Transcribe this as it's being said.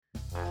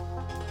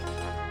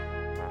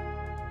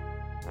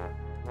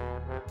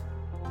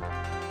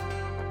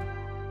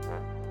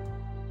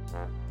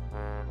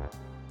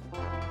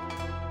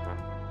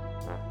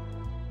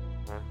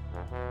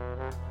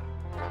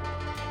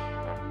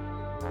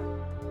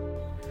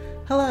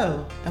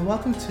Hello, and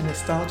welcome to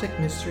Nostalgic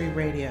Mystery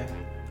Radio.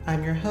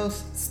 I'm your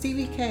host,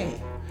 Stevie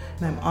K,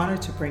 and I'm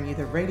honored to bring you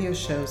the radio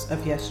shows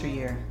of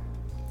yesteryear.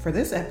 For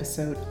this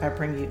episode, I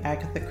bring you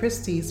Agatha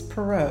Christie's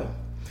Poirot,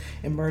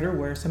 and Murder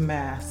Wears a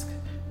Mask,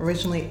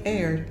 originally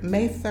aired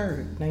May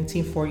 3rd,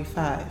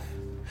 1945,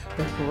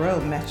 where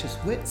Poirot matches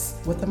wits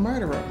with a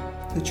murderer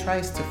who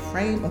tries to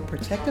frame a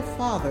protective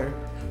father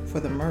for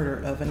the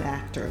murder of an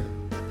actor.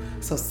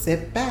 So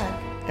sit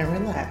back and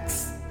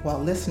relax while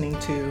listening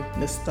to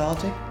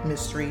Nostalgic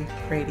Mystery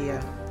Radio.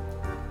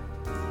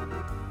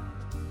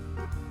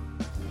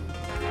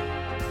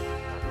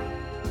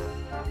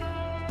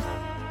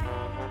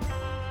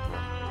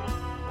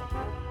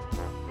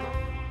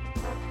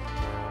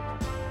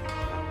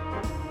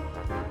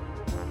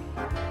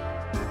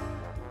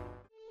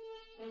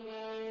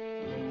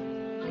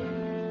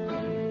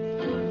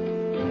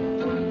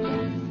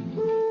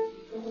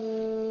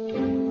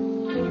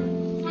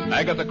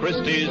 Agatha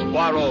Christie's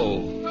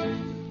Poirot.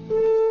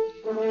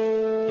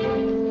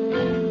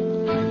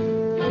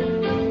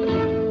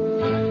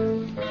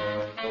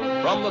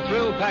 From the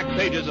thrill-packed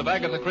pages of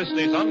Agatha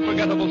Christie's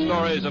unforgettable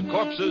stories of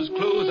corpses,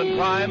 clues, and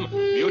crime,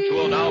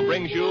 Mutual now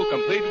brings you,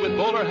 complete with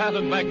bowler hat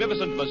and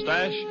magnificent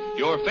mustache,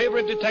 your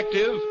favorite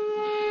detective,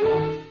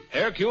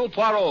 Hercule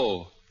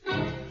Poirot,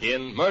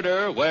 in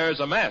Murder Wears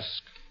a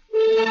Mask.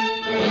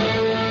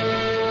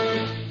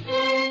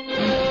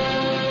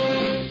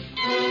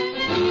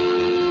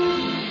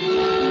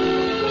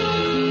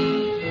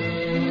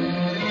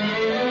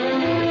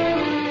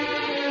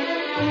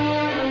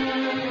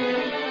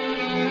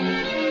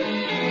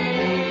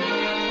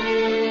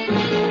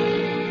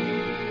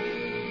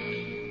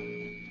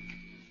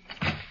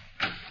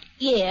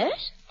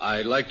 Yes?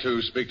 I'd like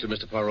to speak to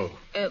Mr. Poirot.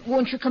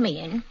 Won't you come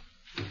in?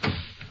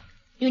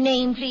 Your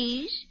name,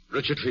 please?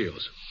 Richard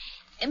Fields.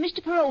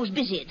 Mr. Poirot's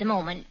busy at the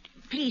moment.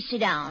 Please sit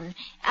down.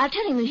 I'll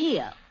tell him you're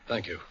here.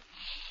 Thank you.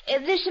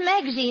 There's some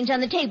magazines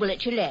on the table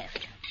at your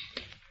left.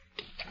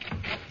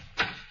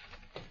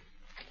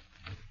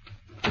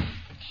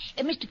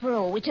 Mr.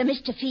 Poirot, it's a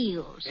Mr.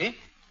 Fields. Eh?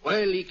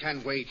 Well, he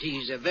can wait.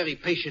 He's a very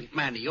patient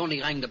man. He only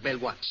rang the bell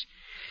once.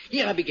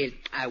 Here, Abigail,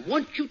 I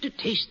want you to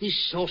taste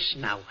this sauce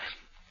now.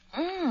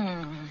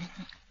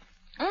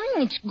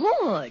 It's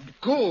good.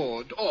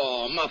 Good?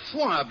 Oh, ma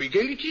foi,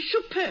 Abigail, it is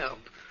superb.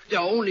 There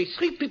are only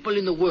 3 people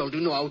in the world who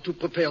know how to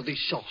prepare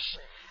this sauce.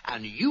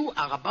 And you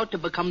are about to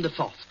become the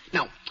 4th.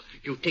 Now,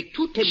 you take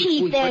 2 tablespoons...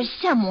 Chief, there's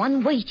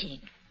someone waiting.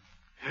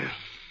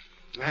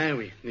 Ah,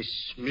 oui,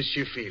 this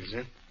Monsieur Fields,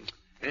 eh?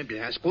 Eh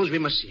bien, I suppose we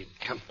must see him.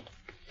 Come.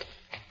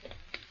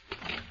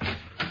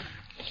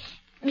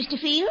 Mr.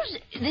 Fields,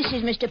 this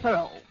is Mr.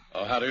 Poirot.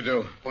 Oh, how do you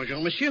do?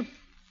 Bonjour, monsieur.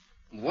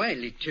 Well,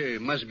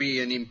 it must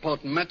be an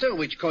important matter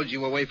which calls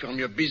you away from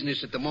your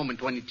business at the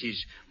moment when it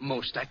is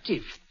most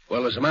active.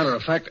 Well, as a matter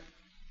of fact,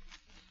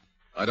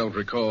 I don't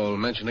recall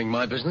mentioning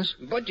my business.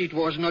 But it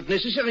was not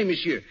necessary,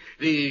 monsieur.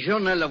 The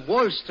Journal of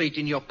Wall Street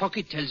in your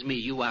pocket tells me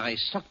you are a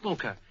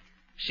stockbroker.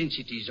 Since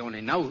it is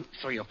only now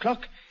 3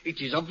 o'clock, it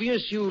is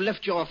obvious you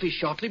left your office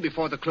shortly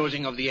before the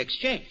closing of the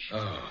exchange.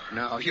 Oh.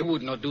 Now, you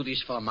would not do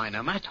this for a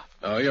minor matter.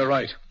 Oh, you're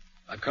right.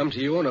 I've come to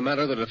you on a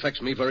matter that affects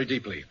me very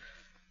deeply.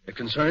 It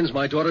concerns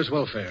my daughter's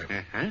welfare.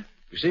 Uh-huh.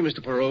 You see,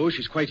 Mr. Poirot,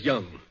 she's quite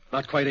young,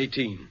 not quite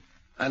 18.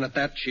 And at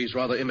that, she's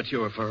rather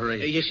immature for her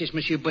age. Yes,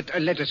 monsieur, but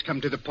let us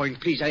come to the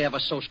point, please. I have a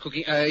sauce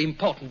cooking,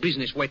 important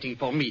business waiting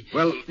for me.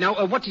 Well...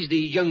 Now, what is the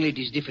young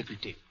lady's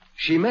difficulty?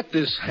 She met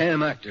this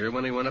ham actor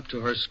when he went up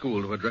to her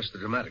school to address the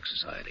Dramatic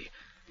Society.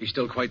 He's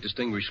still quite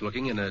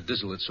distinguished-looking in a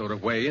dissolute sort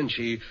of way, and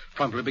she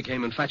promptly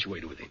became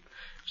infatuated with him.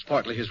 It's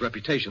partly his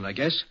reputation, I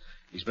guess.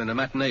 He's been a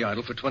matinee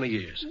idol for 20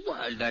 years.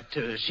 Well, that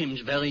seems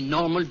very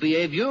normal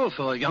behavior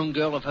for a young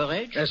girl of her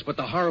age. Yes, but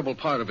the horrible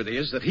part of it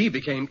is that he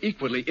became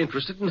equally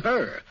interested in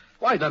her.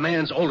 Why, the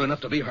man's old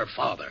enough to be her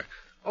father.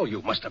 Oh,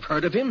 you must have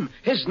heard of him.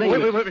 His name...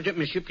 Wait,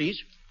 monsieur,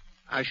 please.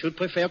 I should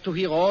prefer to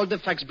hear all the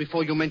facts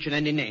before you mention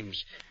any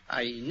names.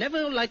 I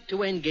never like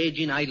to engage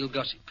in idle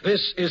gossip.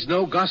 This is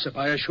no gossip,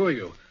 I assure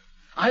you.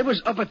 I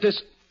was up at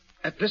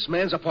this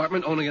man's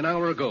apartment only an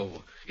hour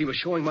ago. He was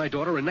showing my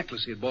daughter a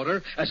necklace he had bought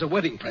her as a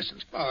wedding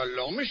present.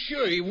 Oh,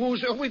 monsieur, he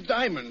woos her with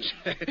diamonds.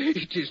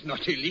 It is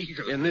not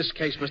illegal. In this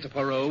case, Mr.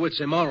 Poirot,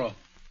 it's immoral.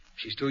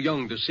 She's too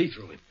young to see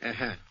through him.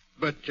 Uh-huh.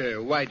 But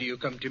why do you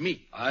come to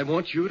me? I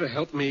want you to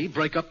help me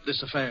break up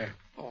this affair.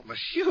 Oh,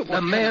 monsieur,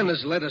 The man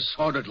has led a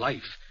sordid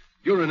life.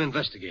 You're an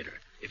investigator.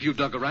 If you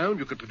dug around,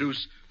 you could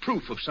produce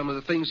proof of some of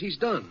the things he's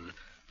done.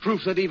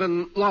 Proof that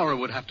even Laura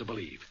would have to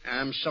believe.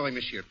 I'm sorry,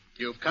 monsieur.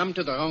 You've come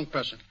to the wrong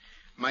person.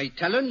 My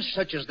talents,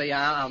 such as they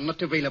are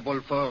not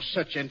available for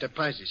such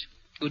enterprises.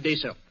 Good day,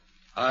 sir.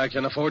 I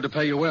can afford to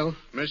pay you well.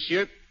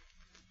 Monsieur,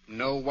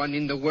 no one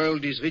in the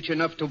world is rich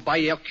enough to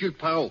buy Hercule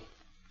Poirot.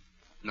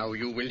 Now,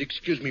 you will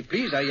excuse me,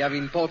 please. I have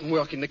important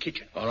work in the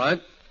kitchen. All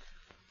right.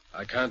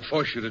 I can't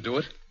force you to do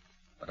it,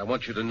 but I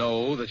want you to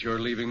know that you're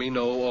leaving me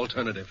no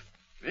alternative.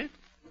 Eh?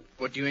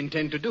 What do you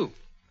intend to do?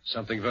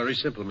 Something very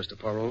simple, Mr.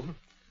 Poirot,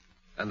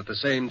 and at the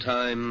same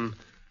time,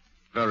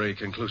 very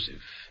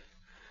conclusive.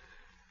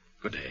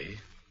 Good day.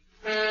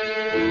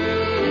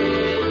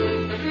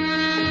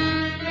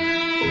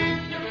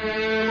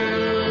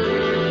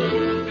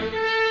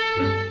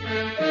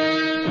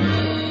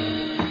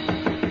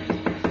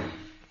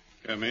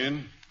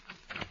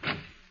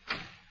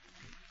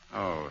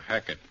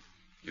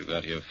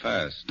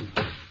 fast.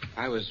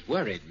 I was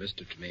worried,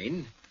 Mr.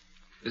 Tremaine.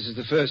 This is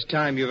the first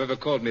time you've ever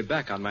called me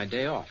back on my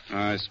day off.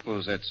 I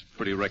suppose that's a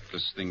pretty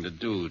reckless thing to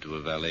do to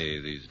a valet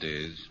these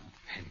days.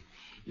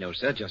 No,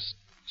 sir, just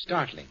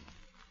startling.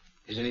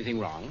 Is anything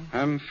wrong?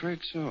 I'm afraid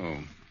so.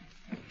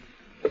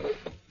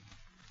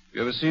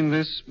 You ever seen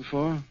this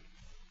before?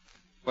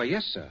 Why,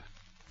 yes, sir.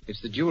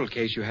 It's the jewel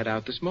case you had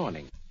out this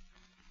morning.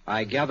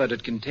 I gathered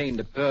it contained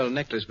a pearl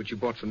necklace which you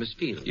bought for Miss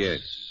Fields.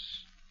 Yes.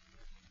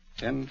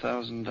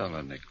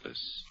 $10,000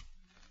 necklace.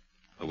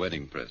 A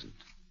wedding present.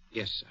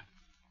 Yes, sir.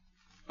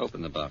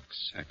 Open the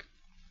box, Hackett.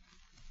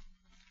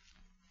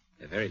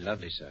 They're very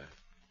lovely, sir.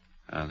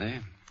 Are they?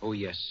 Oh,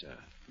 yes, sir.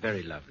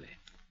 Very lovely.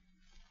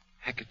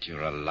 Hackett,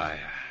 you're a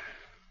liar.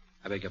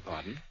 I beg your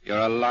pardon? You're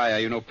a liar.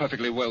 You know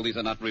perfectly well these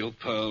are not real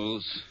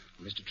pearls.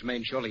 Mr.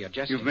 Tremaine, surely you're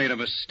jesting. You've made a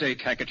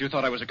mistake, Hackett. You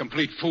thought I was a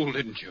complete fool,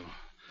 didn't you?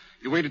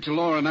 You waited till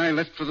Laura and I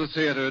left for the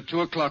theater at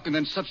 2 o'clock and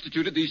then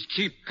substituted these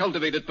cheap,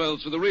 cultivated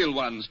pearls for the real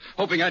ones,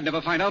 hoping I'd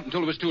never find out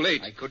until it was too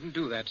late. I couldn't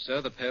do that,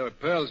 sir. The pair of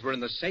pearls were in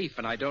the safe,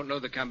 and I don't know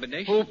the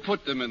combination. Who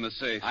put them in the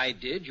safe? I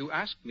did. You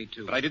asked me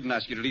to. But I didn't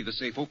ask you to leave the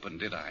safe open,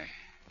 did I?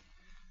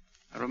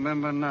 I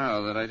remember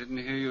now that I didn't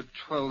hear you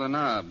twirl the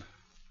knob.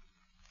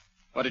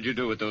 What did you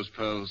do with those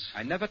pearls?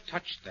 I never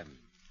touched them.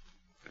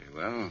 Very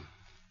well.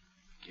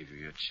 Give you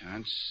your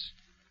chance.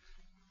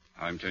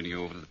 I'm turning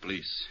you over to the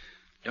police.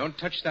 Don't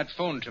touch that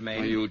phone,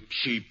 Tremaine. Oh, you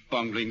cheap,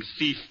 bungling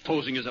thief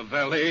posing as a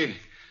valet.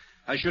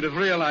 I should have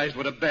realized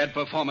what a bad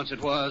performance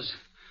it was.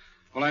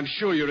 Well, I'm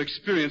sure your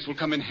experience will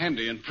come in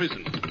handy in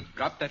prison.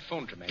 Drop that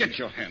phone, Tremaine. Get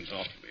your hands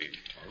off me.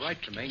 All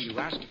right, Tremaine, you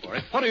asked for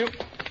it. What are you...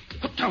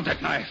 Put down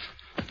that knife.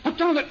 Put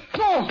down that...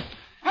 No!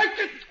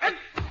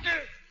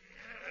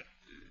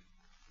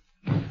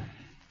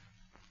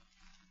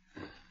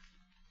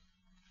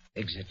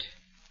 Exit.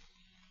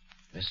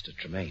 Mr.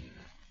 Tremaine.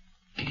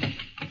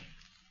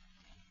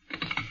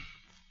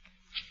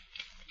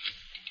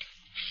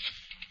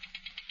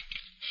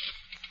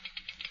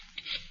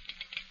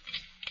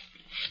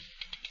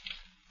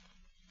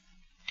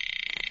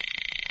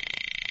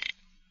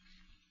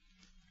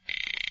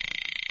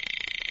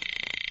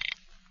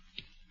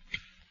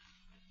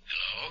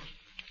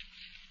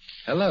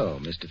 Hello,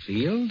 Mr.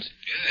 Fields.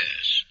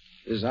 Yes.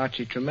 This is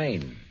Archie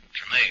Tremaine.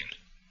 Tremaine,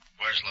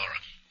 where's Laura?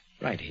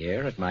 Right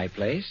here at my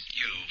place.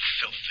 You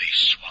filthy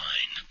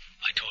swine.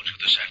 I told you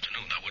this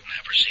afternoon I wouldn't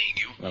have her seeing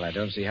you. Well, I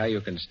don't see how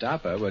you can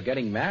stop her. We're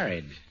getting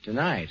married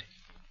tonight.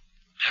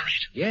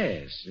 Married?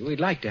 Yes. We'd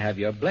like to have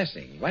your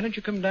blessing. Why don't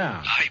you come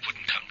down? I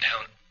wouldn't come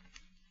down.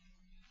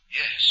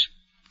 Yes.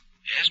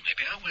 Yes,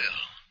 maybe I will.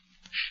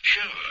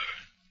 Sure.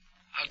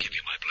 I'll give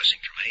you my blessing,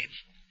 Tremaine.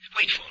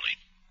 Wait for me.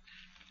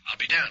 I'll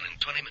be down in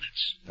 20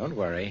 minutes. Don't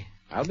worry.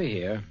 I'll be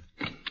here.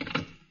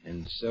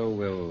 And so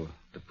will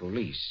the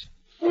police.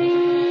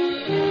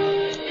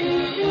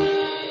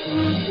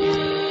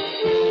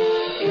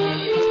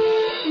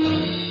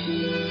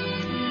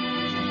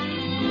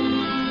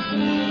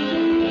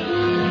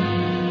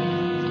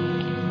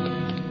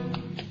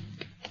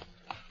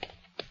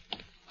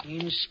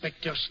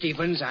 Inspector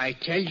Stevens, I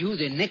tell you,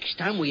 the next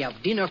time we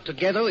have dinner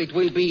together, it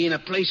will be in a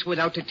place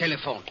without a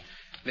telephone.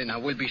 Then I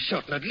will be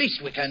certain at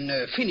least we can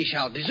finish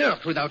our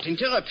dessert without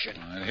interruption.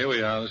 All right, here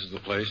we are. This is the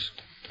place.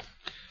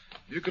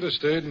 You could have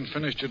stayed and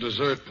finished your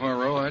dessert,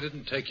 Poirot. I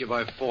didn't take you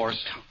by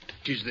force.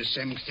 It is the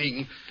same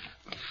thing.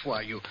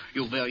 Why, you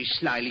very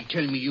slyly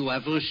tell me you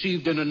have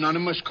received an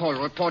anonymous call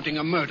reporting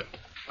a murder.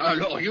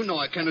 Alors, you know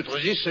I cannot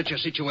resist such a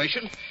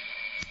situation.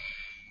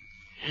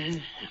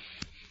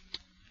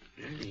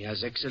 He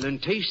has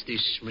excellent taste,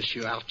 this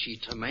Monsieur Archie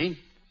Tremaine.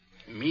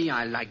 Me,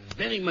 I like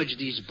very much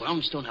these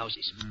brownstone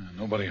houses.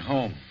 Nobody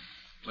home.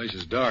 Place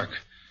is dark.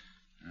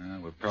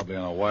 We're probably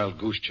on a wild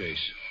goose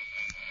chase.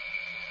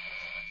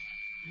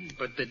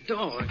 But the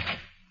door,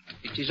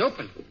 it is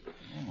open.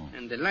 Oh.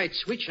 And the light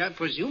switch, I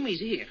presume, is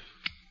here.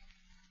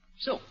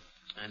 So,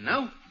 and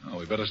now? Oh,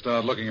 we better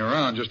start looking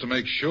around just to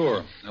make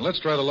sure. Now,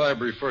 let's try the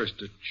library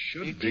first. It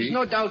should be... There's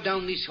no doubt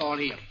down this hall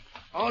here.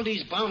 All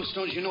these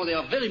brownstones, you know, they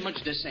are very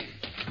much the same.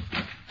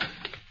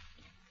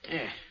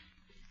 There.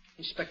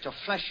 Inspector,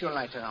 flash your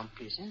light around,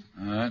 please, eh?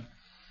 All right.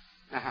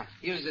 Uh-huh.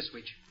 Here's the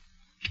switch.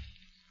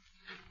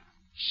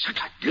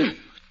 Sacre.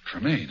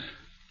 Tremaine.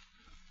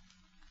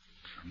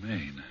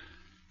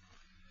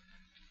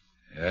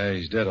 Yeah,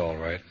 he's dead, all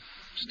right.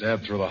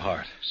 Stabbed through the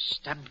heart.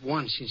 Stabbed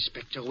once,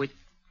 Inspector, with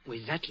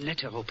that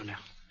letter opener.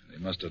 He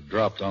must have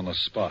dropped on the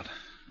spot.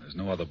 There's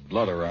no other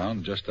blood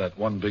around, just that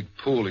one big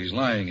pool he's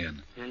lying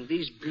in. And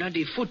these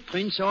bloody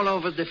footprints all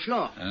over the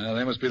floor.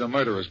 They must be the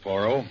murderers,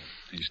 Poirot.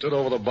 He stood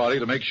over the body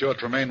to make sure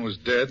Tremaine was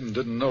dead and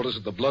didn't notice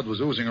that the blood was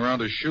oozing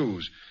around his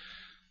shoes.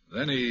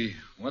 Then he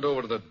went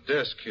over to the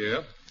desk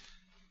here,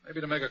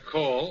 maybe to make a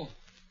call,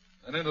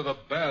 then into the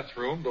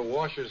bathroom to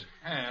wash his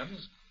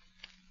hands.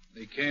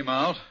 He came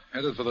out,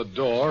 headed for the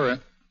door,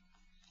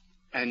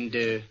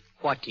 And,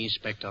 what,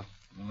 Inspector?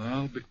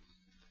 Well, the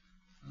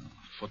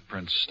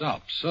footprints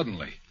stopped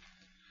suddenly.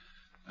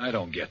 I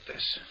don't get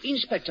this.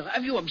 Inspector,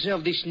 have you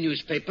observed this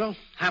newspaper?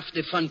 Half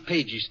the front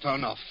page is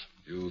torn off.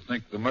 You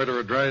think the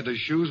murderer dried his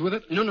shoes with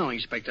it? No,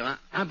 Inspector.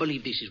 I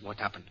believe this is what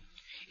happened.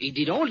 He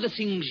did all the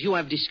things you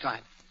have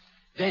described.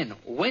 Then,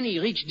 when he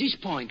reached this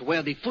point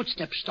where the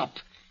footsteps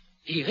stopped,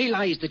 he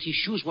realized that his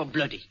shoes were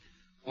bloody.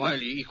 Well,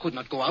 he could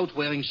not go out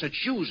wearing such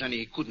shoes, and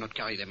he could not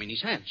carry them in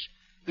his hands.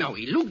 Now,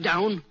 he looked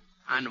down,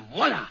 and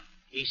voila!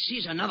 He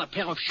sees another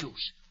pair of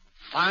shoes.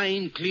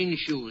 Fine, clean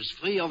shoes,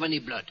 free of any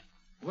blood.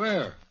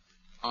 Where?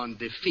 On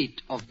the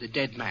feet of the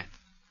dead man.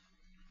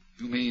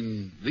 You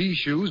mean these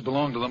shoes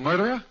belong to the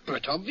murderer?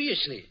 But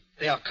obviously.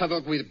 They are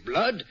covered with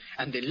blood,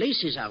 and the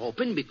laces are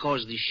open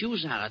because the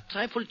shoes are a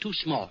trifle too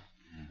small.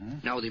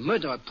 Mm-hmm. Now, the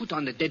murderer put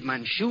on the dead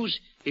man's shoes.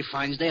 He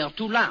finds they are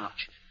too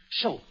large.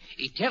 So,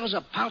 he tears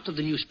up part of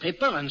the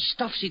newspaper and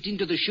stuffs it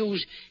into the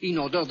shoes in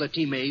order that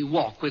he may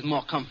walk with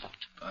more comfort.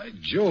 By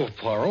Jove,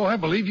 Poirot, I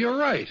believe you're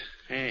right.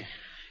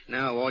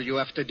 Now, all you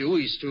have to do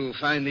is to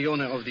find the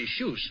owner of these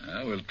shoes.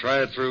 We'll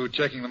try it through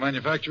checking the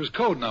manufacturer's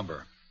code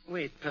number.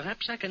 Wait,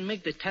 perhaps I can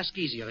make the task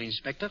easier,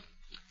 Inspector.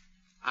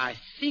 I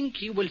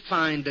think you will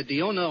find that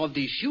the owner of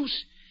these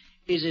shoes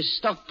is a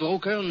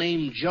stockbroker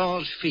named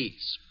George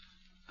Fields.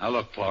 Now,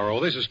 look,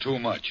 Poirot, this is too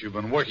much. You've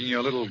been working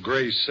your little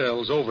gray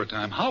cells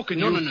overtime. How can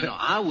you... No.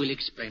 I will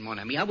explain, mon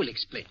ami. I will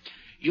explain.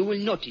 You will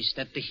notice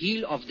that the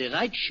heel of the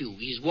right shoe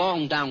is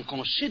worn down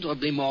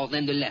considerably more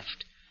than the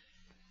left.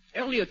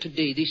 Earlier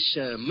today, this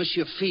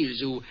Monsieur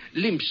Fields, who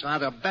limps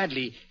rather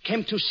badly,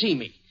 came to see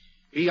me.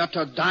 He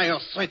uttered dire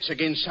threats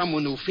against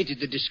someone who fitted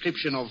the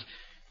description of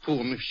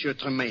poor Monsieur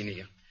Tremaine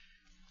here.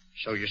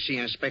 So you see,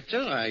 Inspector,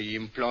 I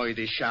employ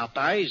the sharp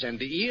eyes and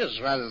the ears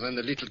rather than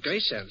the little gray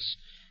cells.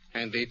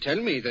 And they tell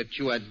me that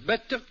you had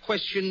better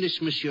question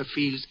this Monsieur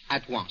Fields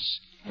at once.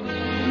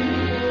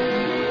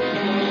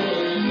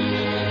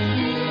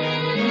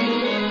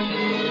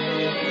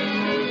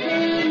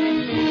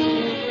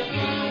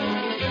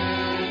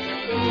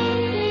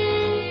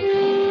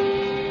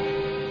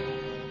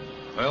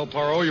 Well,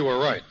 Poirot, you were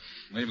right.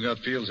 We've got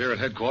Fields here at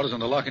headquarters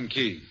under lock and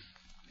key.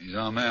 He's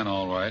our man,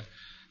 all right.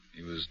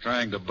 He was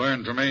trying to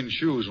burn Tremaine's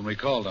shoes when we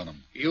called on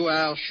him. You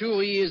are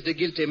sure he is the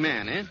guilty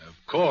man, eh?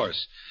 Of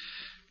course.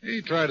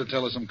 He tried to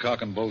tell us some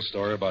cock and bull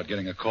story about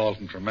getting a call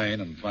from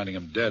Tremaine and finding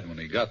him dead when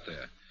he got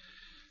there.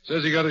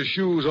 Says he got his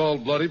shoes all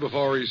bloody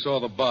before he saw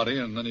the body,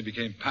 and then he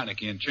became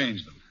panicky and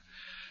changed them.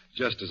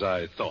 Just as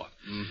I thought.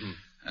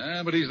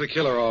 Mm-hmm. But he's the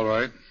killer, all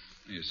right.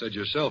 You said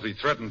yourself he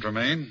threatened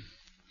Tremaine.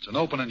 It's an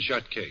open and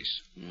shut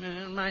case.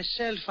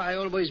 Myself, I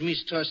always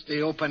mistrust the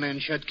open and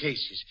shut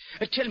cases.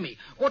 Tell me,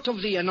 what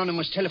of the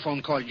anonymous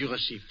telephone call you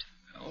received?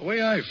 The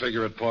way I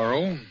figure it,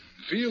 Poirot,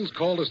 Fields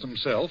called us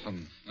himself,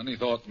 and then he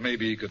thought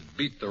maybe he could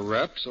beat the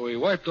rap, so he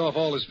wiped off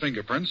all his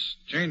fingerprints,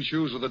 changed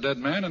shoes with the dead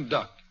man, and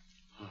ducked.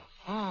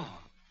 Oh,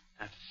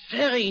 a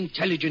very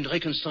intelligent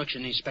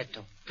reconstruction, Inspector.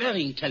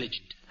 Very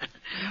intelligent.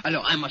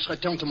 Alors, I must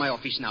return to my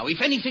office now.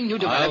 If anything new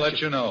develops... I'll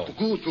let you know.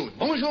 Good.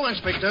 Bonjour,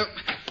 Inspector.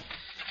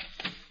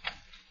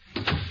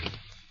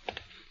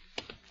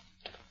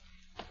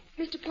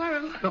 Mr.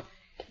 Poirot. No.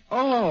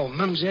 Oh,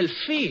 Mademoiselle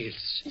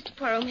Fields. Mr.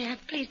 Poirot, may I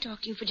please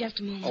talk to you for just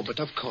a moment? Oh, but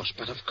of course.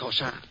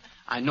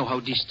 I know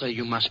how distressed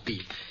you must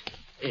be.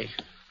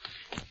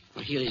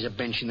 Here is a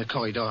bench in the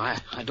corridor.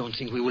 I don't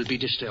think we will be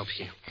disturbed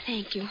here.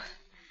 Thank you.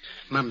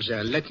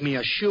 Mademoiselle, let me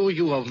assure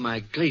you of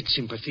my great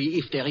sympathy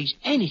if there is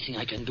anything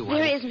I can do.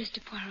 There is,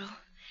 Mr. Poirot.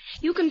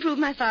 You can prove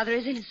my father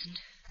is innocent.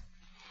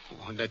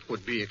 Oh, that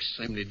would be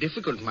extremely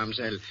difficult,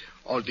 Mademoiselle.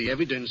 All the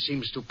evidence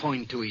seems to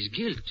point to his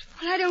guilt.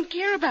 Well, I don't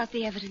care about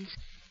the evidence.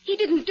 He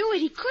didn't do it.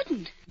 He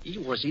couldn't. He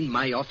was in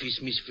my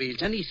office, Miss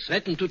Fields, and he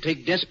threatened to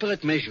take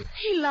desperate measures.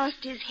 He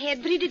lost his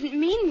head, but he didn't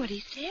mean what he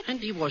said. And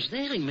he was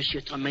there in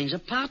Monsieur Tremaine's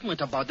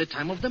apartment about the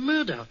time of the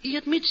murder. He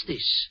admits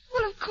this.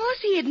 Well, of course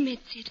he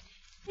admits it.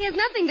 He has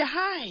nothing to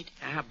hide.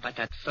 But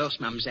at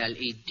first, Mademoiselle,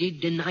 he did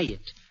deny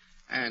it.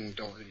 And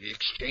the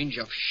exchange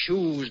of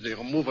shoes, the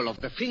removal of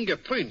the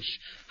fingerprints.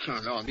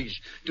 No, these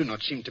do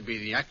not seem to be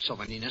the acts of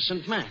an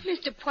innocent man.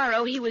 Mr.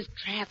 Poirot, he was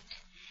trapped.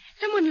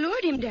 Someone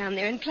lured him down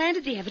there and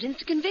planted the evidence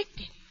to convict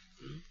him.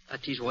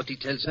 That is what he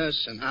tells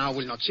us, and I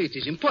will not say it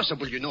is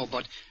impossible, you know,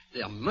 but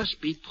there must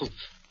be proof.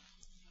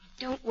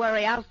 Don't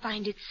worry, I'll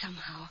find it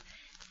somehow.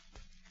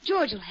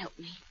 George will help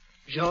me.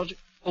 George?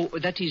 Oh,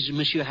 that is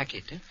Monsieur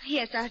Hackett, eh?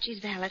 Yes, Archie's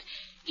valet.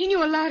 He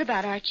knew a lot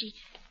about Archie.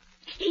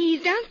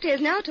 He's downstairs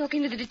now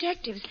talking to the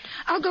detectives.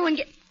 I'll go and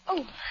get...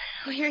 Oh,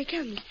 here he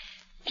comes.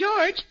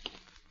 George!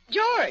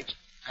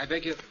 I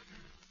beg you...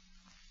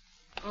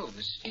 Oh,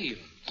 Miss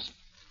Fields.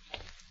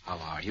 How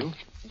are you?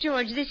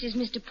 George, this is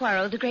Mr.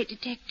 Poirot, the great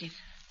detective.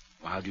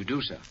 Well, how do you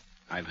do, sir?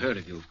 I've heard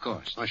of you, of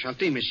course.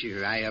 Enchanté,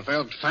 monsieur. I have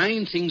heard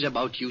fine things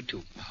about you,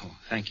 too. Oh,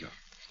 thank you.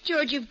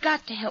 George, you've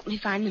got to help me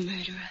find the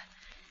murderer.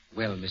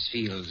 Well, Miss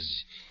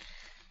Fields...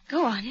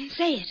 Go on,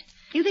 say it.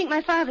 You think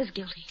my father's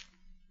guilty?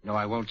 No,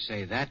 I won't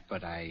say that,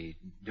 but I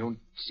don't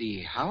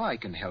see how I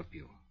can help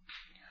you.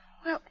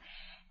 Well,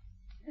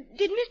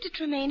 did Mr.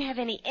 Tremaine have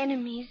any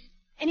enemies?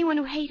 Anyone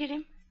who hated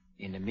him?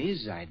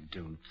 Enemies? I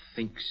don't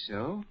think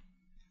so.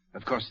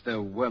 Of course,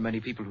 there were many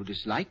people who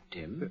disliked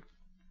him.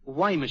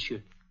 Why,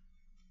 monsieur?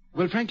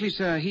 Well, frankly,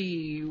 sir,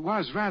 he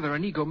was rather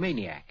an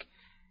egomaniac.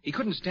 He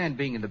couldn't stand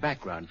being in the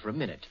background for a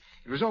minute.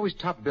 It was always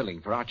top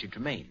billing for Archie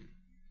Tremaine.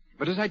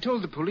 But as I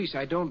told the police,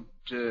 I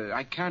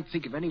can't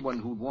think of anyone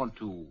who'd want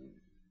to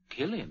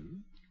kill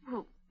him.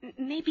 Well,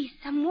 maybe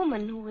some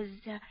woman who was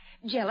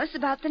jealous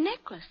about the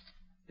necklace.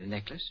 The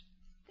necklace?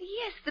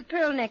 Yes, the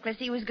pearl necklace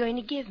he was going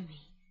to give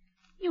me.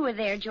 You were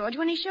there, George,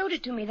 when he showed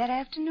it to me that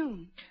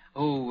afternoon.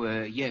 Oh,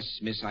 yes,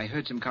 miss. I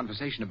heard some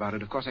conversation about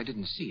it. Of course, I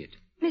didn't see it.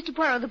 Mr.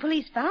 Poirot, the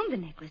police found the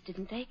necklace,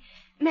 didn't they?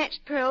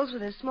 Matched pearls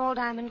with a small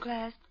diamond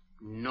clasp.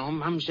 No,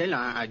 mademoiselle,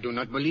 I do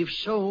not believe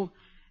so.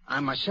 I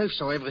myself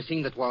saw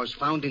everything that was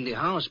found in the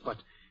house, but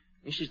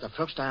this is the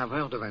first I have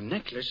heard of a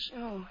necklace.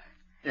 Oh.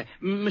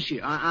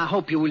 Monsieur, I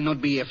hope you will not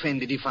be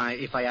offended if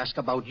I ask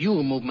about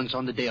your movements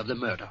on the day of the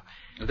murder.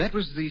 That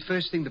was the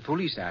first thing the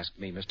police asked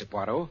me, Mr.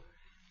 Poirot.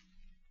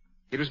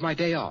 It was my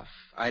day off.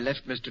 I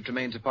left Mr.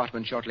 Tremaine's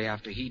apartment shortly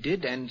after he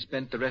did and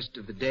spent the rest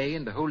of the day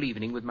and the whole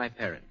evening with my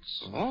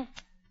parents. Oh?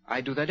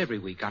 I do that every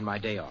week on my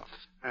day off.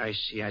 I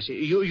see.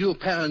 Your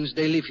parents,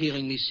 they live here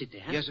in this city,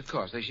 huh? Yes, of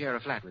course. They share a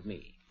flat with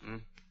me.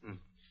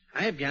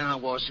 Eh bien, I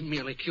was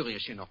merely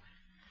curious, you know.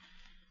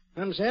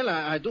 Mademoiselle,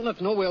 I do not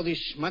know where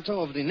this matter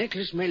of the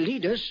necklace may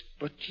lead us,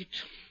 but it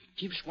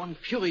gives one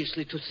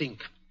furiously to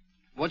think.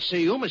 What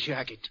say you, Monsieur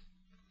Hackett?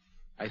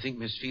 I think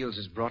Miss Fields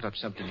has brought up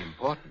something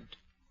important.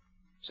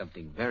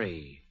 Something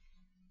very,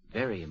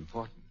 very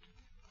important.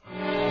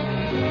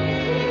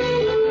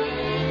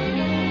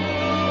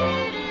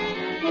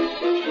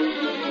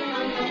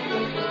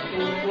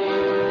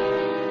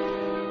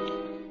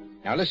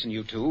 Now listen,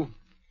 you two.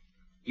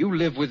 You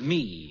live with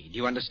me, do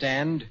you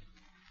understand?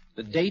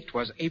 The date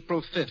was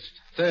April 5th,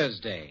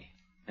 Thursday,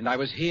 and I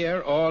was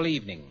here all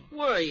evening.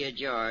 Were you,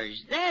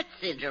 George?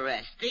 That's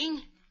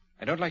interesting.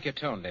 I don't like your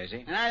tone,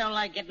 Daisy. And I don't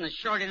like getting the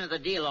short end of the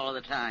deal all the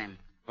time.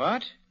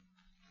 What?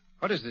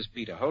 What is this,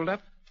 Peter? Hold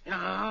up?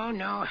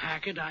 No,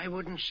 Hackett, I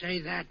wouldn't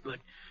say that, but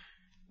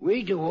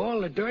we do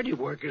all the dirty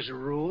work as a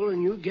rule,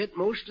 and you get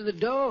most of the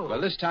dough.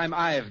 Well, this time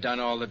I've done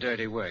all the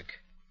dirty work.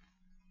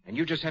 And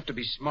you just have to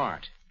be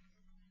smart.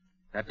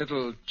 That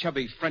little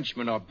chubby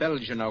Frenchman or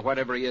Belgian or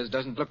whatever he is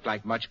doesn't look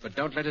like much, but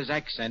don't let his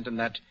accent and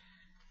that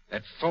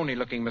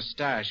phony-looking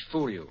mustache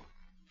fool you.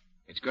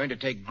 It's going to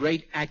take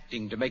great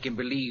acting to make him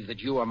believe that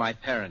you are my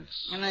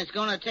parents. And it's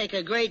going to take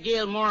a great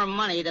deal more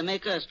money to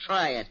make us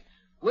try it.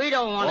 We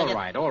don't want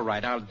to... All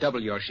right. I'll double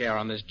your share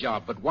on this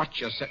job, but watch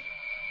yourself.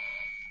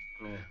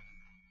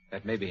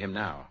 That may be him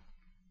now.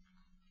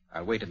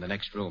 I'll wait in the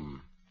next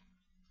room.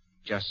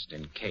 Just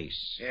in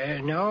case.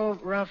 No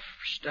rough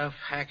stuff,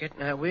 Hackett.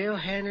 Now, we'll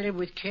handle it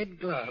with kid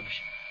gloves.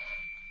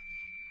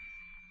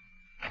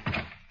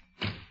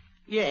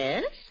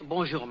 Yes?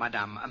 Bonjour,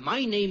 madame.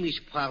 My name is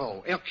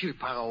Poirot, Hercule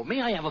Poirot.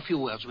 May I have a few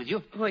words with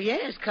you? Well,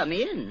 yes, come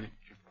in.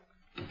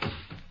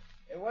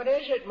 What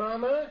is it,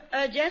 Mama?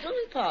 A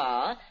gentleman,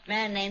 Pa.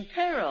 Man named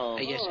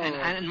Poirot. Yes,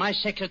 and my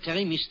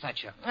secretary, Miss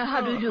Thatcher.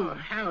 How do you do?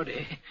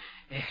 Howdy.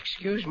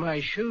 Excuse my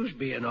shoes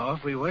being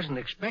off. We wasn't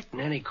expecting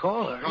any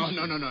callers. Oh,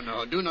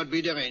 no. Do not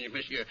be deranged,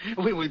 monsieur.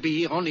 We will be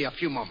here only a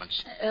few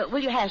moments.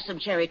 Will you have some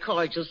cherry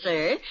cordial,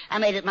 sir? I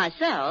made it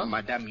myself.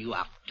 Madame, you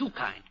are too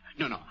kind.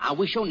 No. I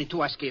wish only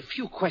to ask a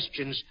few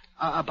questions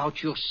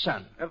about your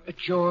son.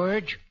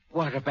 George,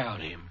 what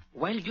about him?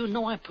 Well, you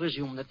know, I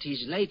presume that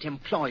his late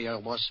employer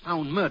was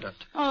found murdered.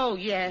 Oh,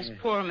 yes,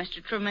 poor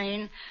Mr.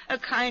 Tremaine. A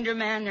kinder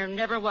man there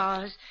never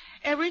was.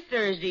 Every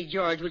Thursday,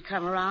 George would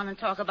come around and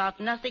talk about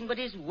nothing but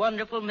his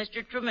wonderful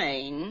Mr.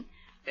 Tremaine.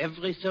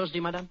 Every Thursday,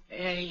 madame?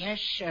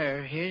 Yes,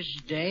 sir. His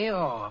day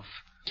off.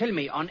 Tell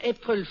me, on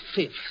April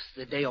 5th,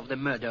 the day of the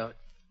murder,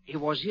 he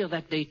was here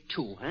that day,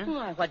 too, huh?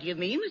 Why, what do you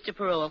mean, Mr.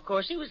 Poirot? Of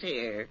course he was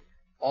here.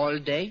 All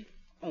day?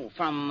 Oh,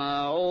 from,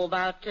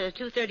 about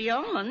 2:30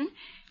 on.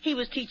 He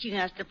was teaching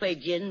us to play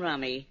gin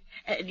rummy.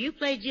 Do you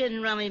play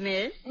gin rummy,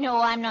 miss? No,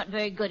 I'm not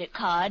very good at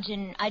cards,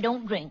 and I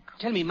don't drink.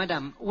 Tell me,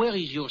 madame, where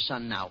is your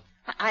son now?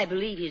 I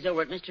believe he's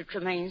over at Mr.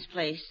 Tremaine's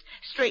place,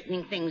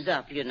 straightening things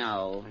up, you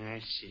know. I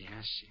see.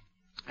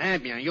 Eh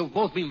bien, you've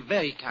both been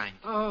very kind.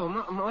 Oh,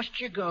 must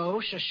you go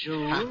so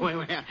soon?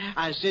 Well,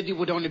 I said it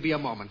would only be a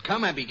moment.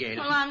 Come, Abigail.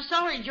 Well, I'm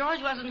sorry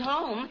George wasn't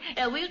home.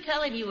 We'll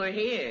tell him you were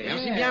here.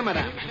 Merci bien,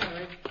 madame.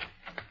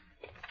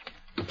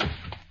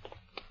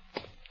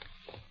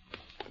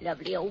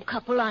 Lovely old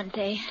couple, aren't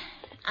they?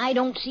 I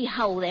don't see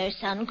how their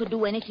son could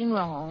do anything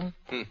wrong.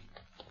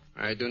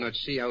 I do not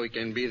see how he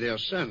can be their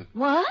son.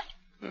 What?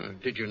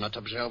 Did you not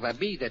observe,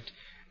 Abby, that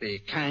the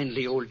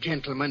kindly old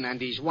gentleman and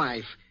his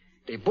wife,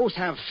 they both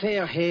have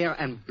fair hair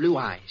and blue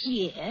eyes?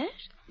 Yes.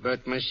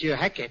 But Monsieur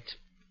Hackett,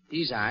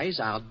 his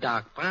eyes are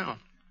dark brown.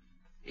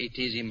 It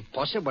is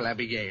impossible,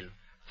 Abigail,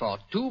 for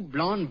two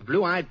blonde,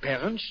 blue-eyed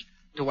parents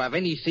to have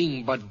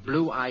anything but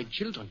blue-eyed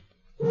children.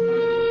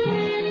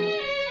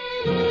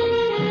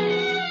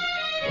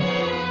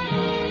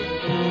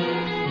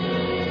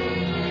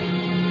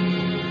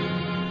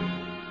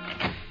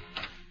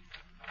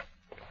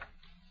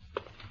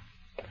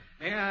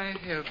 May I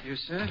help you,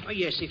 sir? Oh,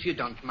 yes, if you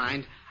don't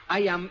mind.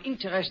 I am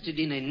interested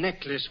in a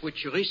necklace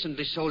which you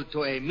recently sold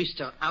to a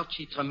Mr.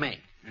 Archie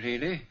Tremaine.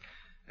 Really?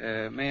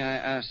 May I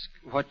ask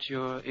what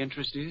your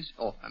interest is?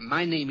 Oh,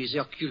 my name is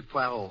Hercule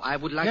Poirot. I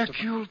would like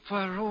Hercule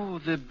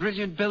Poirot, the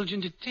brilliant Belgian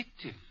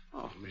detective.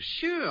 Oh,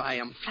 monsieur, I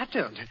am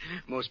flattered.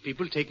 Most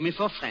people take me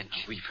for French.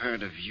 We've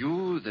heard of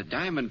you, the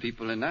diamond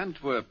people in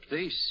Antwerp.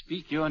 They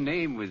speak your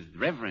name with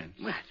reverence.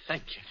 Well,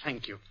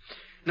 thank you.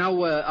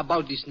 Now,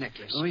 about this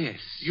necklace. Oh, yes.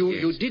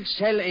 You did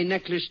sell a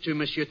necklace to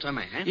Monsieur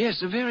Tremaine, eh?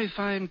 Yes, a very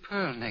fine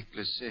pearl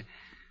necklace.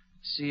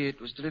 See, it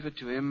was delivered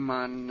to him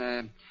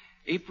on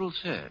April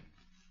 3rd.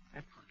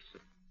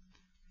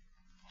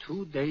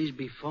 2 days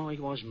before he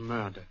was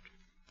murdered.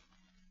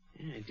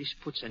 Yeah, this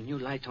puts a new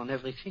light on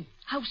everything.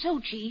 How so,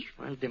 Chief?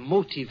 Well, the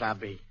motive,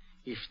 Abbe.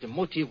 If the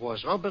motive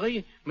was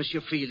robbery, Monsieur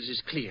Fields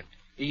is clear.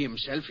 He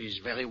himself is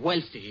very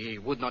wealthy. He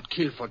would not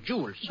kill for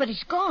jewels. But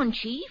it's gone,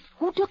 Chief.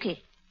 Who took it?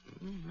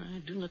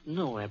 I do not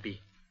know, Abbe.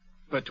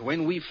 But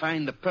when we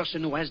find the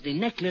person who has the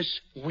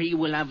necklace, we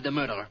will have the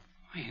murderer.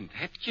 In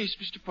that case,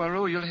 Mr.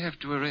 Poirot, you'll have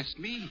to arrest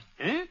me.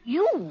 Eh?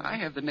 You? I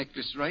have the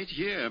necklace right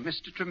here.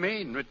 Mr.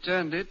 Tremaine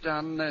returned it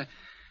on,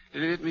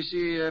 let me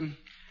see,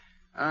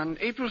 on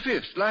April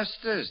 5th, last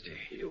Thursday.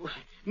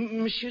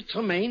 Monsieur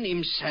Tremaine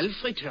himself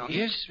returned it?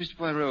 Yes, Mr.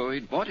 Poirot.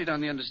 He'd bought it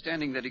on the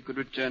understanding that he could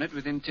return it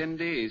within 10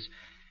 days.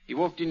 He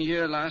walked in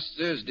here last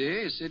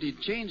Thursday, said he'd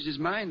changed his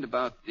mind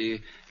about the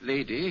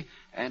lady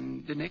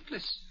and the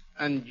necklace.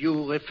 And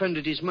you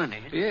refunded his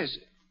money? Yes.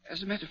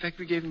 As a matter of fact,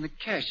 we gave him the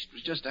cash. It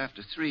was just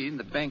after 3, and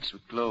the banks were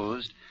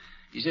closed.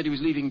 He said he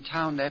was leaving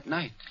town that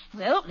night.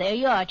 Well, there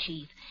you are,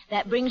 Chief.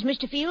 That brings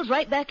Mr. Fields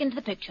right back into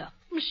the picture.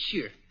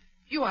 Monsieur,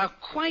 you are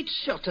quite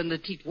certain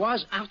that it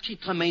was Archie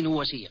Tremaine who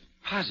was here?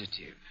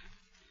 Positive.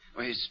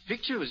 Well, his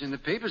picture was in the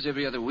papers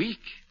every other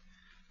week.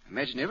 I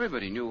imagine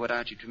everybody knew what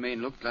Archie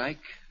Tremaine looked like.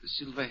 The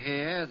silver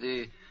hair,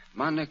 the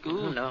monocle.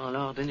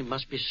 Lord, then it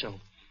must be so.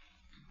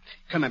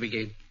 Come,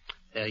 Abigail.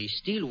 There is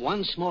still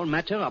one small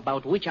matter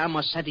about which I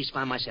must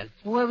satisfy myself.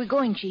 Where are we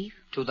going, Chief?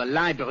 To the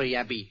library,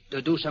 Abby,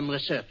 to do some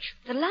research.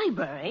 The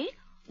library?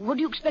 What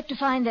do you expect to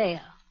find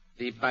there?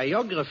 The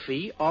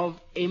biography of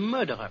a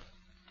murderer.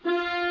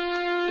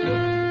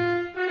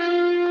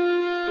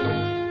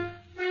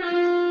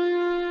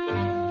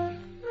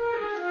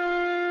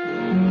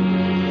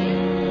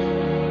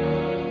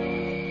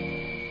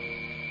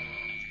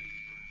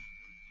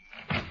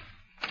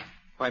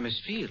 Why, Miss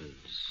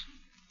Fields,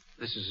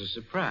 this is a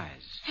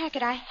surprise.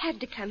 Hackett, I had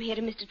to come here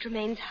to Mr.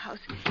 Tremaine's house.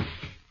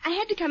 I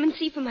had to come and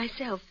see for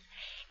myself.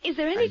 Is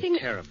there anything... I'm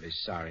terribly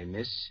sorry,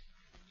 miss.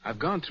 I've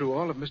gone through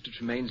all of Mr.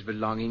 Tremaine's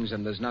belongings,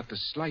 and there's not the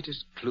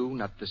slightest clue,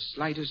 not the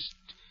slightest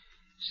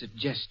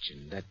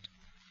suggestion that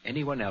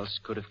anyone else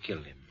could have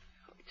killed him.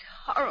 Oh, it's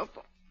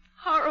horrible.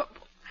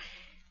 Horrible.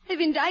 They've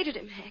indicted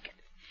him, Hackett.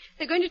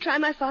 They're going to try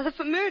my father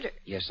for murder.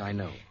 Yes, I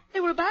know. They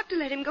were about to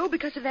let him go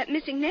because of that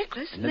missing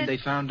necklace. And then they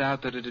found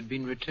out that it had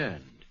been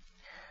returned.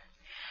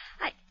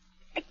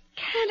 I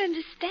can't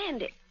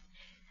understand it.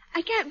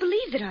 I can't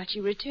believe that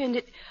Archie returned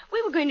it.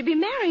 We were going to be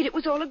married. It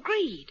was all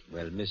agreed.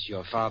 Well, miss,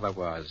 your father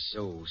was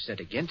so set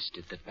against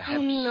it that perhaps...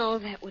 Oh, no,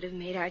 that would have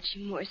made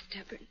Archie more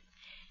stubborn.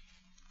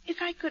 If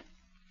I could...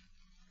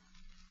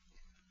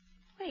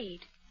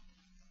 Wait.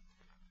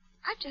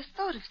 I've just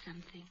thought of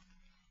something.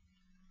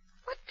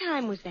 What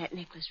time was that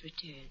necklace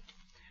returned?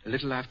 A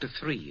little after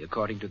 3,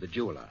 according to the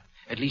jeweler.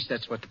 At least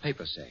that's what the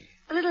papers say.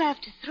 A little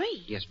after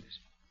 3? Yes, miss.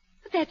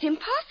 But that's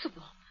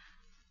impossible.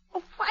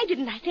 Oh, why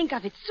didn't I think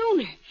of it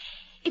sooner?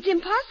 It's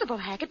impossible,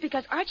 Hackett,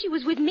 because Archie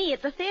was with me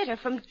at the theater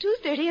from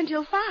 2:30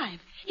 until 5.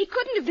 He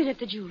couldn't have been at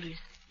the jeweler's.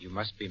 You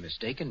must be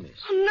mistaken,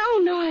 miss.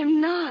 Oh, no,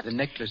 I'm not. The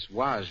necklace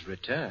was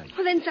returned.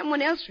 Well, then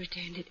someone else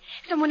returned it.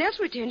 Someone else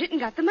returned it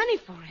and got the money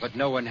for it. But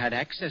no one had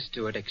access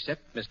to it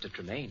except Mr.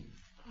 Tremaine.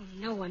 Oh,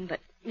 no one but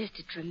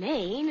Mr.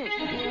 Tremaine.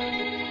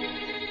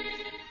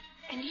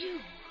 And you.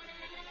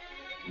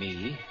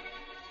 Me?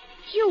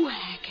 You,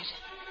 Hackett.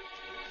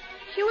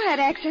 You had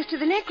access to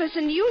the necklace,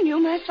 and you knew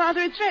my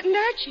father had threatened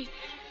Archie.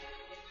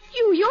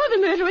 You're the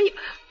murderer.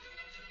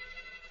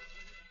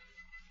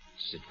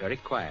 Sit very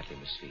quietly,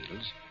 Miss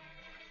Fields.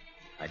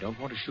 I don't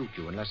want to shoot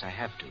you unless I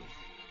have to.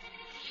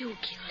 You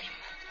killed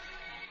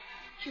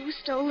him. You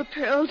stole the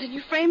pearls, and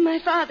you framed my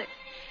father.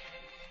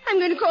 I'm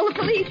going to call the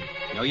police.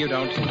 No, you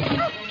don't.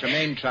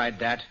 Tremaine tried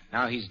that.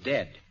 Now he's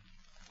dead.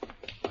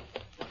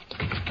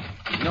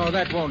 No,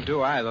 that won't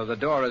do either. The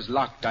door is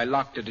locked. I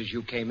locked it as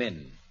you came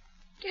in.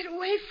 Get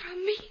away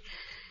from me.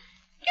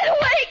 Get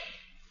away!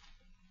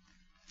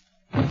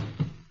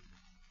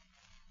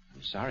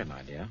 I'm sorry,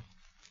 my dear.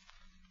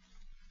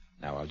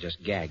 Now I'll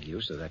just gag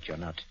you so that you're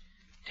not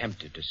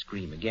tempted to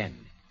scream again.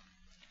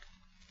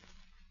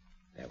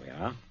 There we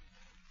are.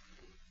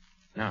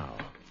 Now.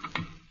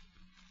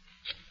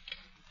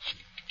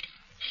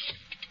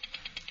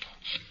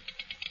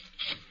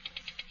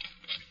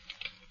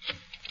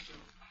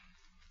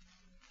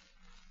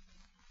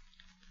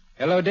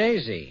 Hello,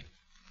 Daisy.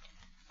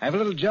 I have a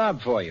little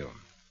job for you.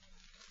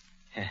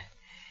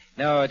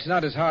 No, it's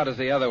not as hard as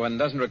the other one.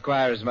 Doesn't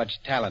require as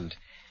much talent.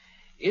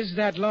 Is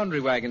that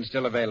laundry wagon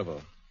still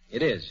available?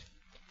 It is.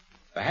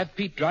 If I have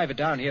Pete drive it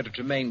down here to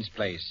Tremaine's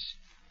place,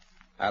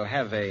 I'll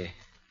have a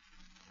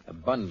A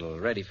bundle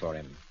ready for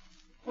him.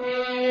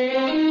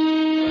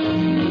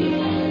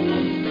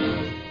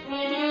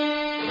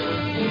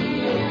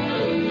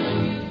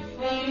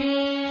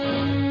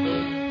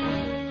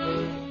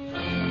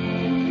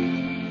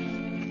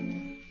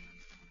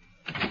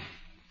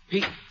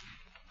 Pete.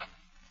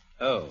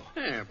 Oh.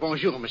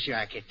 Bonjour, Monsieur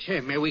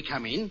Hackett. May we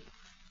come in?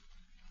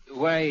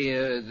 Why,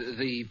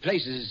 the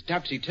place is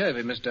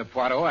topsy-turvy, Mr.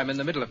 Poirot. I'm in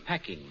the middle of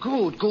packing.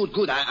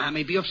 Good. I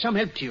may be of some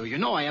help to you. You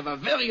know, I have a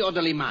very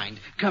orderly mind.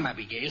 Come,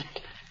 Abigail.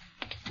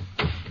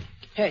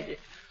 Hey.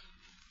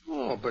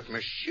 Oh, but,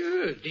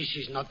 monsieur, this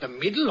is not the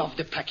middle of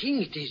the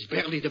packing. It is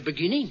barely the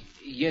beginning.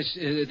 Yes,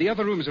 the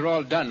other rooms are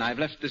all done. I've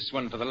left this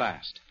one for the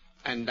last.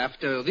 And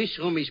after this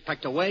room is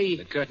packed away...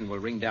 The curtain will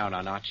ring down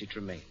on Archie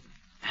Tremaine.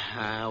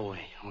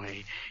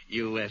 Oui.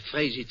 You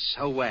phrase it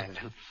so well.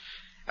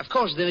 Of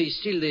course, there is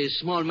still the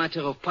small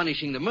matter of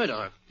punishing the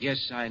murderer.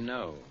 Yes, I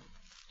know.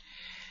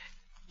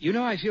 You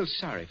know, I feel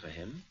sorry for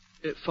him.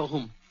 For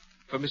whom?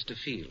 For Mr.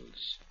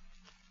 Fields.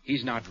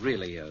 He's not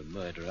really a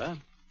murderer.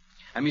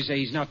 I mean, say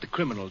he's not the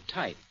criminal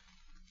type.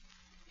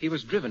 He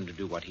was driven to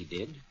do what he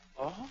did.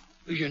 Oh?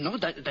 You know,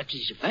 that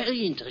is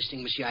very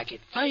interesting, Monsieur Hackett.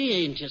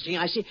 Very interesting.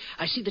 I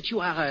see that you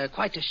are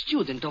quite a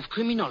student of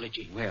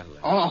criminology. Well...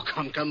 Oh,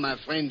 come, my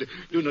friend.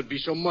 Do not be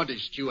so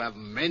modest. You have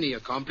many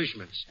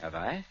accomplishments. Have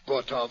I?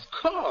 But of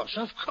course.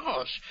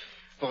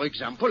 For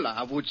example,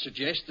 I would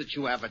suggest that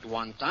you have at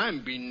one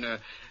time been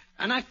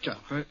an actor.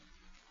 What?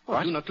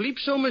 Oh, do not leap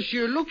so,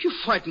 monsieur. Look, you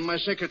frightened my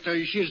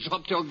secretary. She has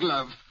dropped your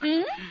glove.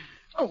 Hmm?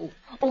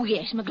 Oh,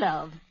 yes, my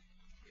glove.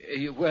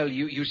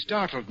 You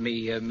startled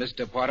me,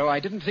 Mr. Poirot.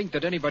 I didn't think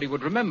that anybody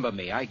would remember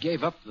me. I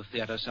gave up the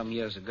theater some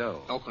years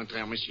ago. Au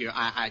contraire, monsieur.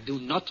 I do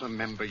not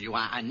remember you.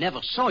 I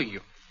never saw you.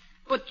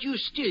 But you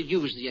still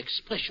use the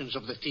expressions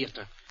of the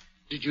theater.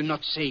 Did you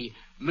not say,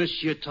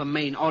 Monsieur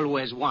Tremaine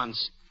always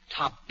wants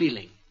top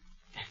billing?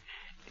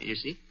 You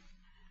see?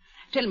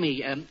 Tell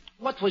me,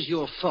 what was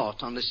your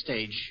thought on the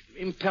stage?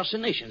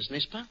 Impersonations,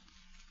 n'est-ce pas?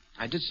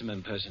 I did some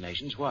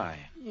impersonations.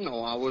 Why?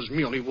 No, I was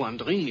merely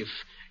wondering if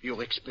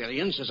your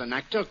experience as an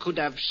actor could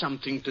have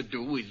something to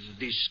do with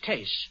this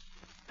case.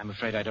 I'm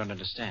afraid I don't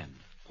understand.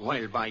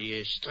 Well, by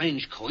a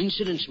strange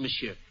coincidence,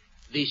 monsieur,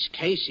 this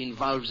case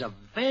involves a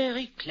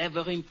very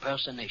clever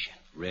impersonation.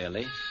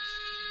 Really?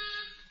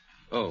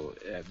 Oh,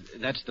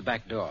 that's the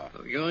back door.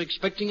 You're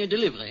expecting a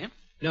delivery, eh?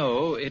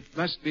 No, it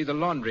must be the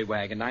laundry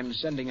wagon. I'm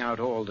sending out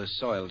all the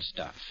soiled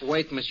stuff.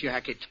 Wait, Monsieur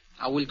Hackett.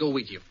 I will go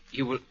with you.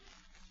 You will...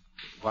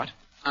 What?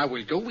 I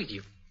will go with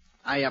you.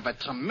 I have a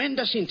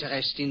tremendous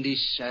interest in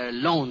this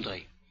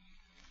laundry.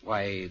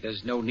 Why,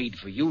 there's no need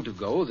for you to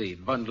go. The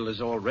bundle is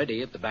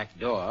already at the back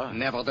door.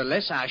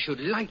 Nevertheless, I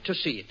should like to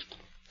see it.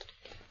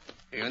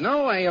 You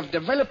know, I have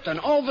developed an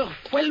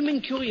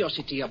overwhelming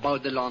curiosity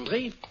about the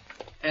laundry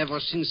ever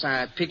since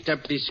I picked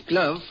up this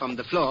glove from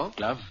the floor.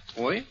 Glove?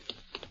 Oui.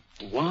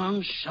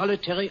 One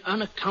solitary,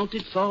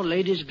 unaccounted-for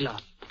lady's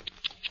glove.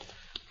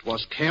 It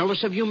was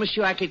careless of you,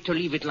 Monsieur Hackett, to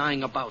leave it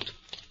lying about.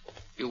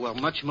 You were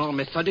much more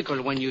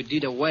methodical when you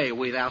did away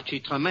with Archie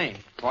Tremaine.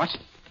 What?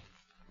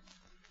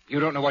 You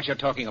don't know what you're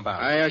talking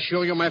about. I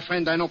assure you, my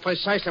friend, I know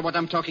precisely what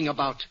I'm talking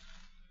about.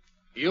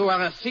 You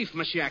are a thief,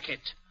 Monsieur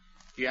Hackett.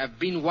 You have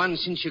been one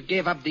since you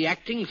gave up the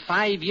acting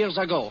 5 years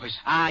ago.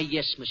 Ah,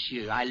 yes,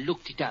 monsieur. I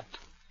looked it up.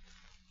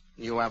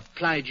 You have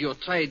plied your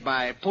trade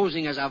by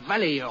posing as a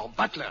valet or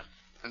butler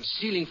and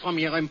stealing from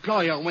your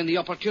employer when the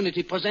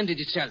opportunity presented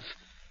itself.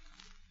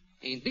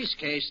 In this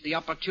case, the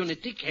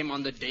opportunity came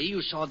on the day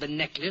you saw the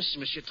necklace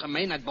Monsieur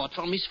Tremaine had bought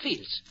for Miss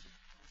Fields.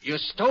 You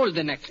stole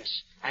the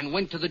necklace and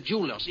went to the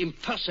jeweler's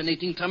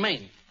impersonating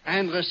Tremaine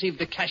and received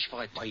the cash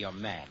for it. Why, you're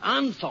mad.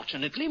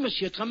 Unfortunately,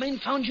 Monsieur Tremaine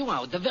found you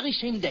out the very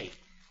same day.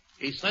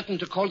 He threatened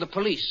to call the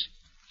police.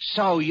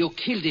 So you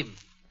killed him.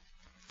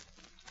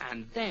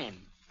 And then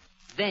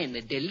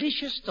a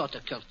delicious thought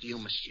occurred to you,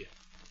 monsieur.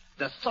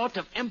 The thought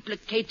of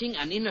implicating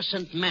an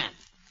innocent man.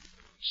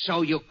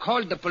 So you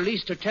called the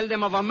police to tell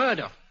them of a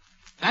murder.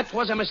 That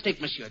was a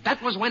mistake, monsieur.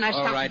 That was when I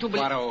started to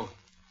believe... All right, Poirot.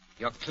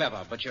 You're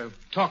clever, but you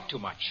talk too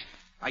much.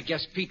 I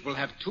guess Pete will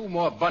have 2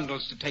 more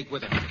bundles to take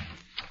with him.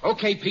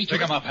 Okay, Pete. Pick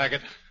him up,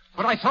 Hackett.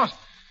 But I thought...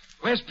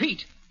 Where's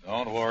Pete?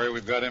 Don't worry.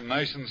 We've got him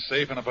nice and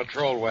safe in a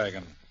patrol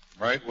wagon.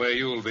 Right where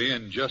you'll be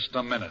in just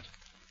a minute.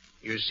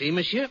 You see,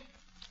 monsieur?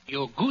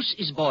 Your goose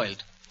is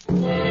boiled.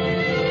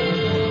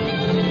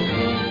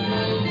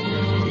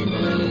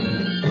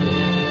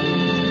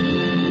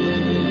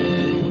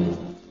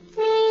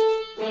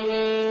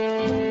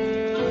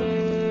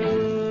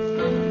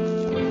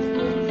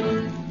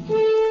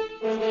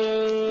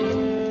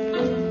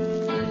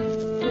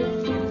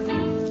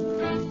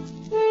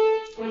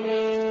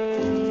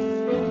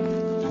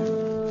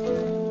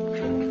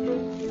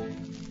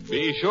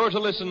 Be sure to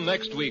listen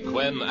next week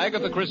when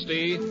Agatha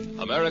Christie,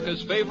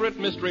 America's favorite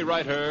mystery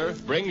writer,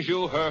 brings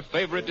you her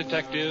favorite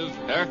detective,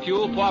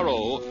 Hercule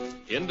Poirot,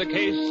 in the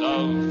case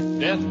of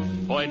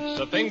Death Points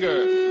a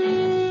Finger.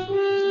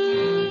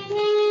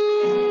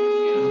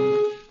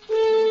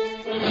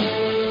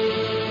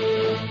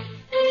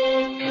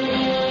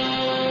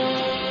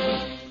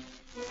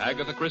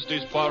 Agatha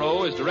Christie's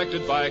Poirot is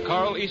directed by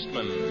Carl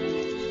Eastman.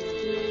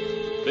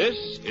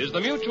 This is the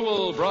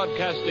Mutual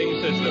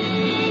Broadcasting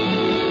System.